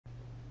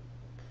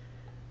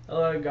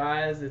Hello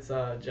guys, it's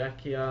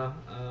Jack here.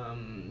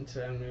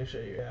 Today I'm going to show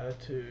you how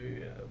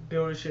to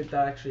build a ship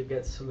that actually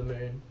gets to the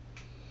moon.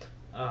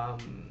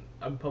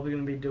 I'm probably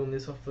going to be doing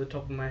this off the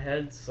top of my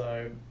head,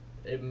 so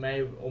it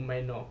may or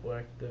may not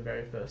work the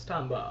very first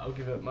time, but I'll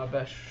give it my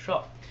best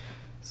shot.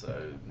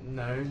 So,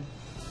 no,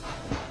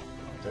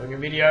 doing a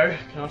video,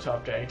 cannot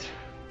update.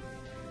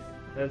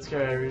 Let's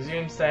go,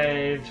 resume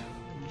saved,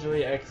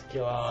 Julia X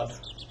Gillard.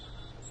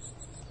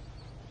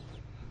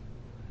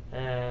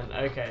 And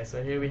okay,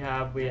 so here we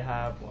have,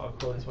 I'll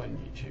call this one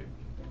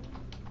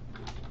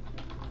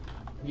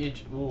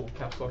YouTube. Ooh,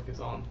 caps lock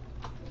is on.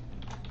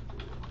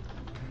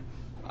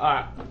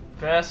 Alright,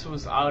 first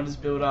I'll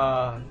just build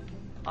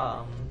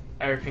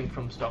everything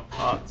from stock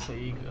parts, so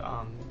you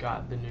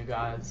got the new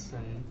guys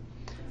and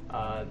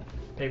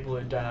people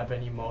who don't have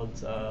any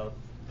mods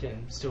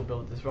can still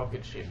build this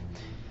rocket ship.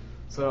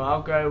 So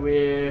I'll go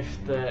with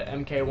the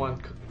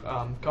MK1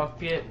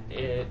 cockpit.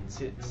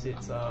 It's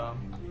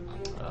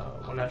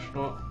one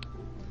astronaut,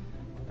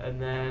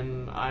 and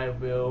then I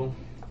will,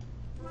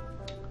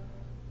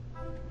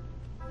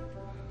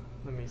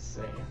 let me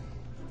see,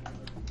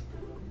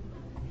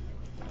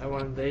 I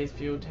want these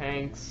fuel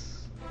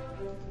tanks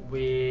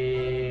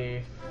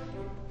with,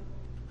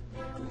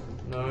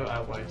 no I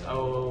won't, I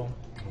will,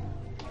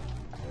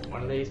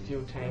 one of these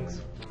fuel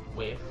tanks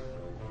with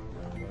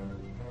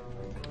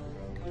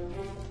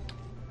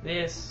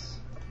this,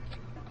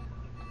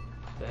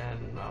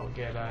 then I'll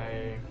get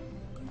a,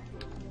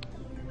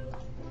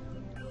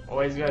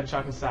 always gotta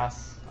chuck a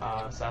SAS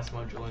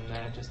module in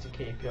there just to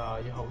keep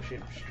your whole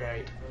ship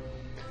straight.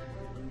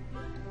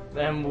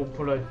 Then we'll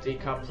put a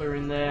decoupler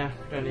in there,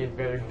 don't need a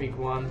very big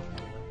one,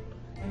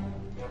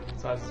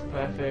 size is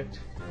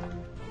perfect.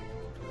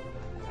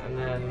 And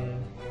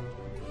then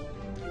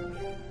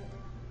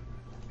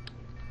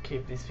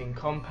keep this thing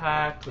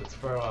compact. Let's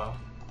throw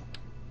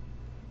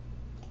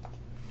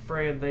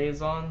 3 of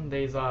these on.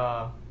 These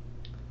are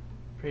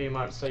pretty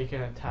much so you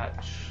can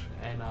attach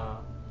and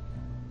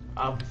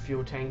other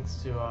fuel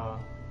tanks to a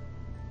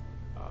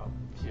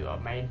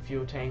main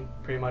fuel tank.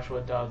 Pretty much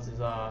what it does is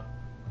it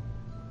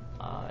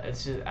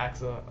just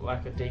acts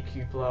like a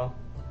decoupler,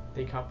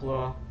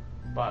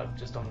 but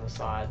just on the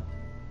side.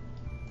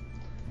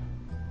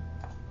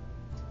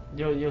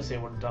 You'll see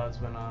what it does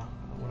when I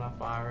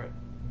fire it.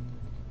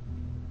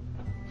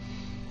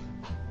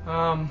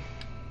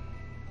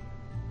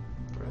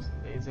 Press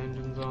these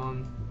engines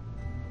on,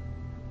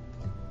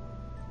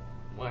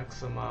 like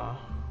some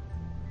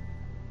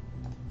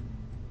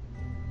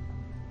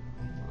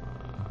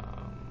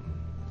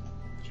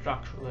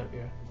structural, there we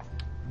go.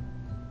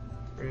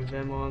 Bring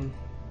them on.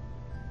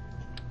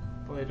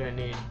 Probably don't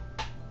need.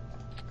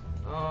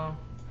 I'll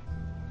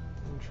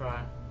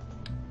try.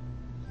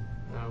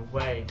 No,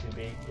 way too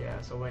big.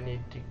 Yeah, so when I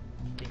need to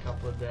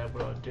decouple it there,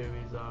 what I'll do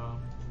is I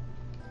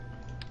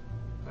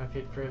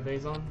fit 3 of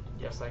these on.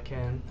 Yes, I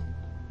can.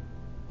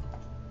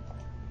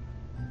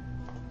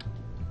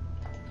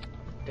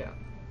 Down.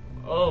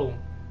 Oh.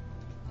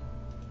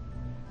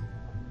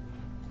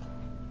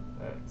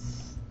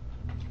 That's.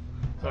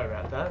 Sorry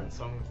about that.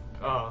 So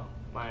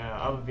my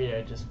other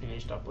video just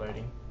finished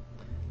uploading.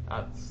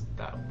 What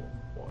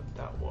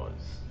that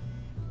was.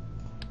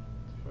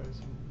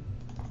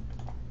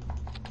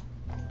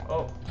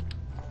 Oh,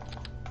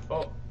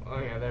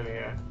 yeah, there we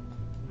go.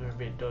 They're a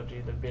bit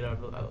dodgy, they're a bit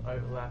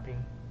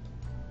overlapping.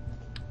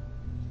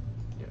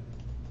 Yep.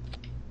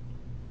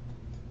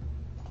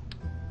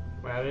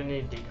 Wait, I don't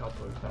need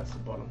decoupler if that's the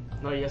bottom.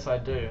 No, yes I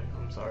do.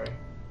 I'm sorry.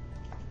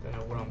 Don't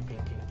know what I'm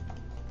thinking.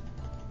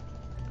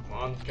 Come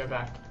on, go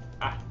back.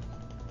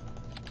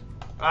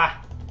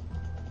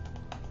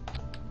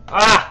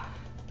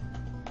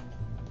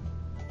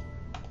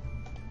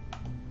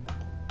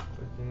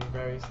 Clicking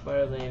very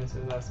slowly, and as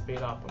soon as I speed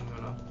up, I'm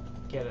gonna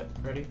get it.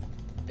 Ready?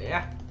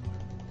 Yeah.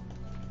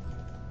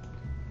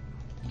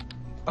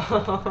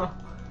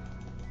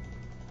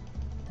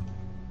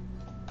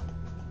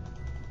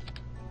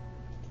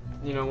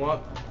 You know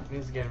what?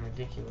 This is getting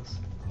ridiculous.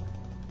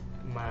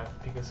 I might have to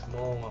pick a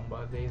small one,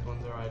 but these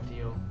ones are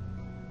ideal.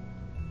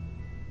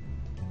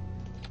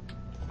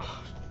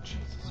 Oh,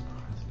 Jesus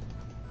Christ.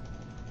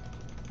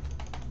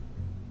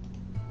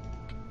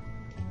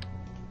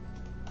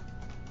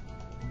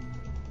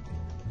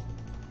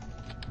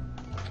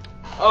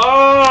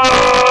 Oh!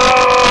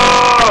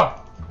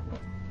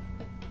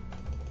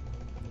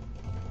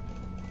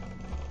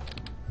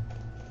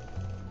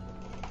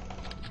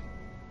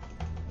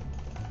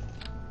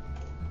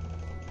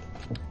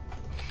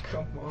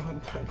 Come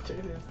on, don't do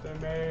this to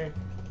me.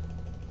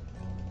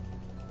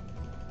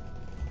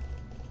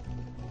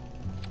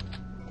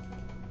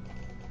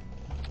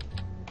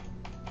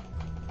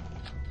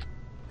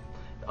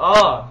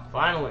 Oh,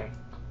 finally.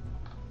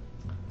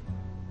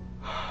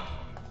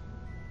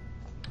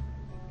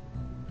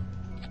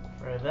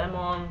 Throw them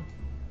on.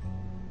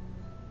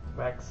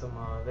 Whack some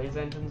these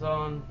engines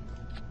on.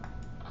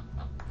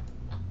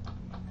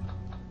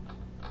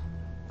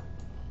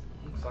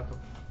 Looks like a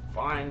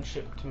fine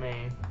ship to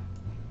me.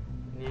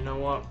 And you know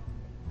what?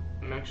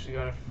 I'm actually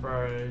going to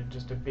throw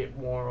just a bit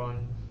more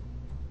on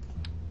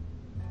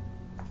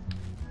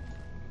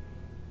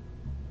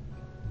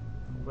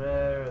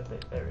Where are they?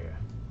 There we go.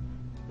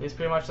 These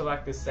pretty much are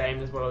like the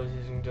same as what I was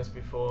using just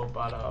before,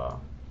 but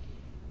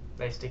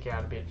they stick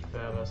out a bit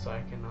further, so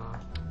I can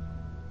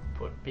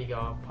put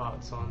bigger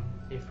parts on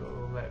if it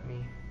will let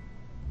me.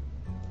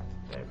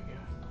 There we go.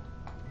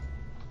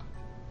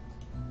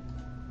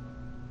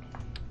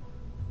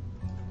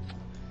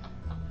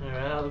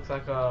 Alright, that looks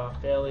like a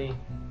fairly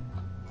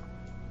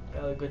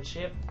good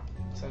ship.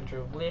 Center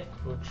of lift,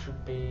 which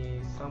should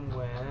be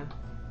somewhere.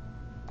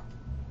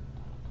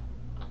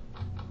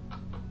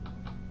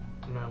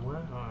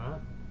 Nowhere,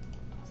 alright.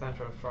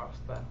 Center of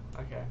thrust there,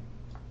 okay.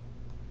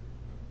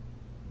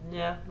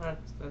 Yeah, that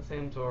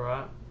seems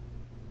alright.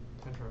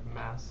 Center of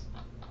mass.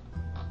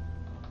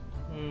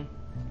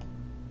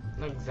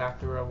 Not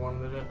exactly where I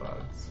wanted it,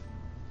 but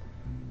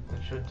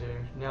it should do.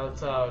 Now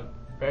it's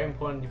very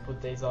important you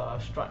put these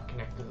strut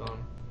connectors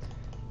on,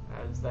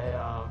 as they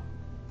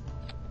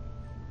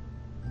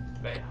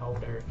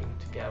hold everything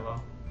together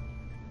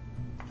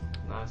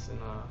nice and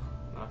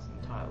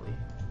tightly.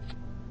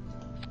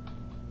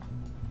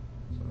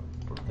 So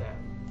put a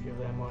few of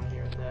them on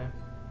here and there.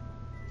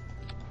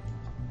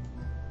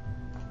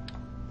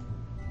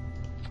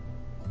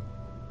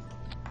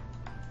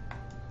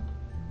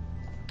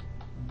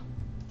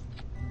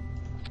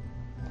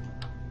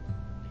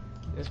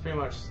 This pretty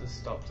much just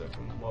stops it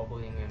from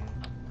wobbling and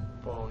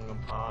falling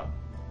apart,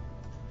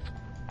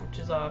 which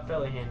is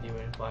fairly handy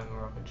when flying a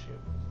rocket ship.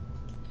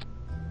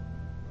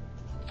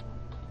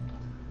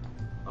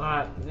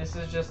 Alright, this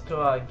is just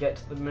to get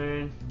to the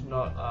moon,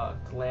 not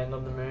to land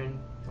on the moon,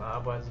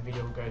 otherwise the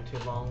video will go too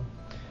long.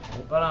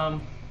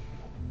 But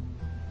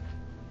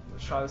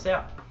let's try this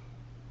out.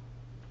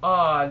 Oh,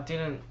 I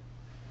didn't.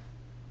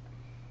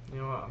 You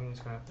know what, I'm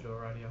just gonna have to do it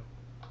right here.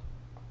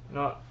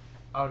 No,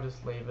 I'll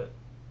just leave it.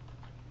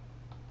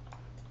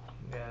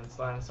 Yeah, let's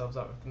line ourselves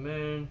up with the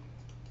moon.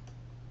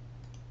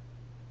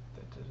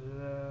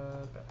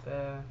 About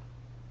there.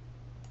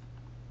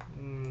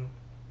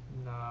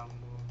 Nah, I'm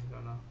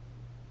gonna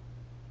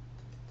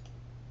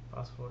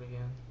fast forward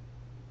again.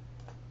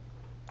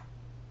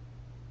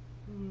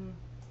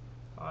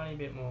 Tiny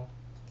bit more.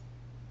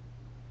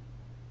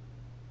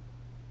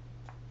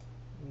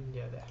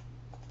 Yeah, there.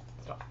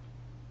 Stop.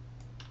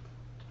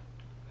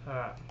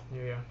 Alright,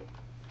 here we go.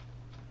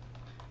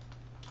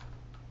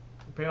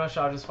 Pretty much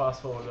I'll just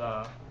fast forward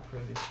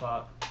through this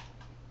part.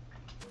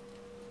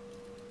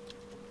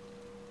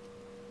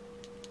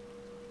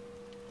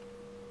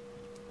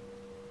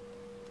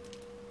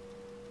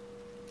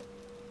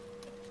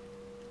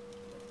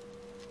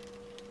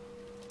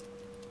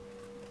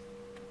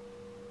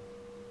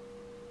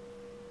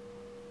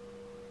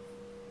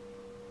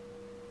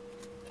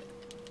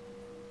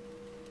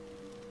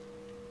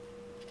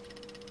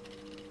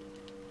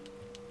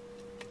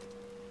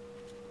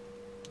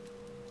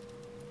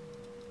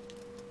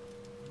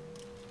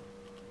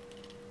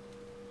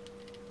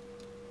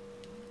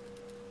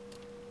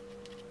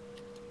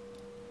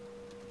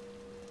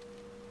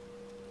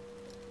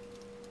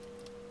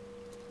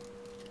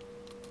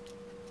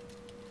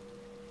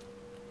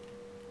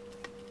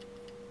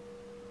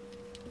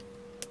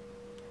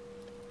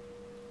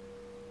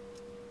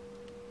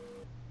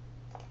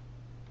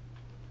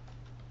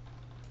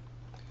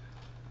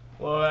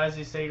 Well, as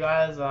you see,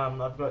 guys,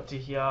 I've got to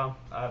here.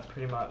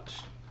 Pretty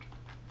much,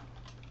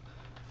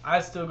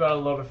 I still got a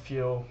lot of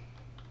fuel,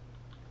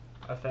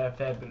 a fair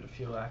bit of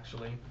fuel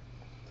actually,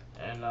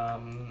 and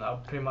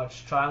I'll pretty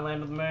much try and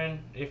land on the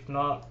moon. If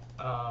not,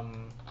 it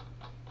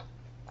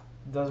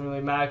doesn't really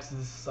matter because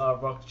this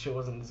rocket ship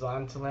wasn't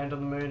designed to land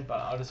on the moon.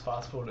 But I'll just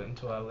fast forward it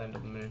until I land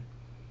on the moon.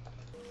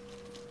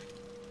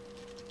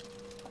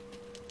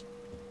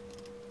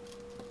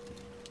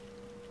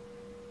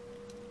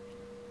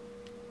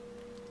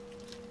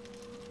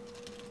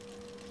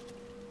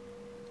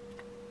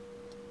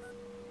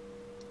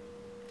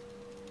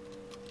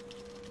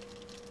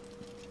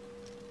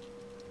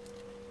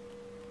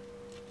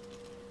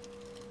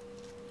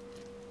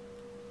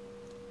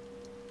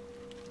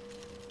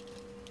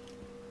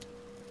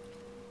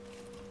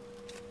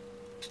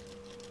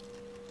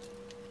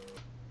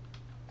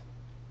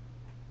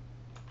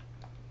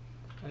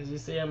 As you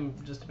see, I'm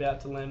just about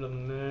to land on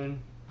the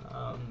moon.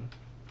 So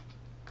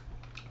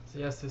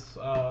yes, this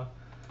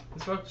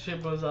rocket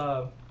ship was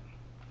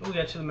will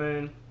get to the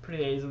moon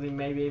pretty easily,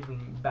 maybe even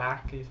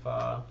back if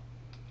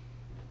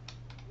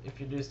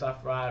you do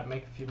stuff right,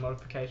 make a few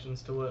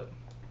modifications to it.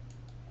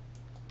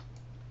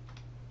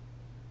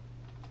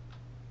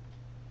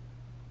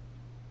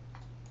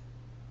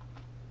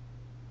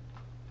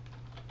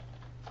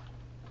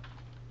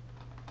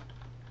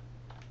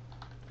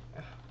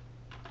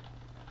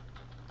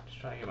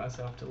 Trying to get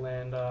myself to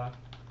land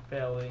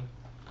fairly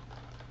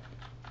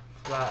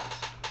flat,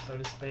 so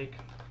to speak.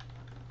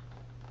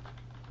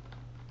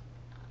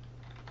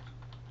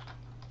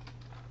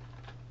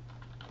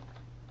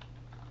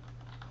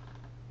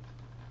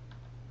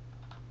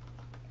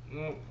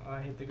 Oh,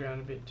 I hit the ground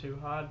a bit too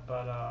hard,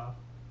 but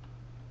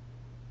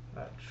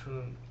that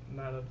shouldn't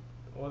matter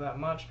all that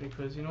much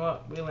because you know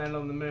what? We landed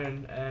on the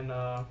moon, and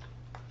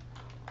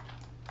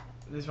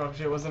this rocket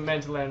ship wasn't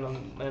meant to land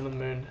on the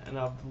moon, and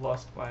I've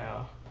lost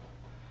my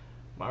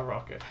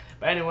rocket.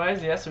 But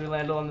anyways, yeah, so we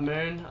landed on the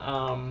moon.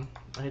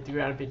 I hit the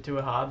ground a bit too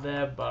hard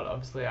there, but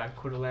obviously I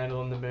could have landed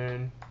on the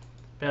moon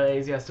fairly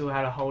easy. I still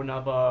had a whole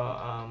nother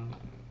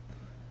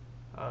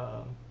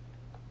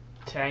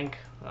tank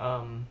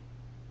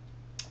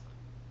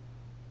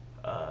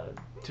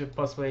to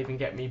possibly even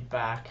get me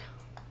back.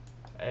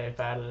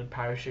 If I added a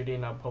parachute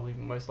in, I'll probably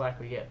most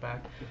likely get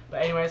back.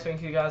 But anyways,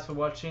 thank you guys for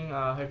watching.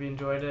 I hope you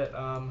enjoyed it.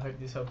 Hope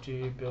this helped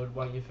you build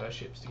one of your first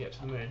ships to get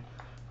to the moon.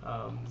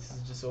 This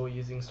is just all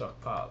using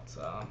stock parts.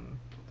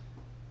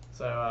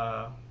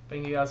 So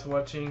thank you guys for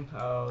watching.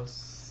 I'll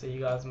see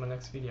you guys in my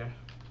next video.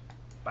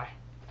 Bye.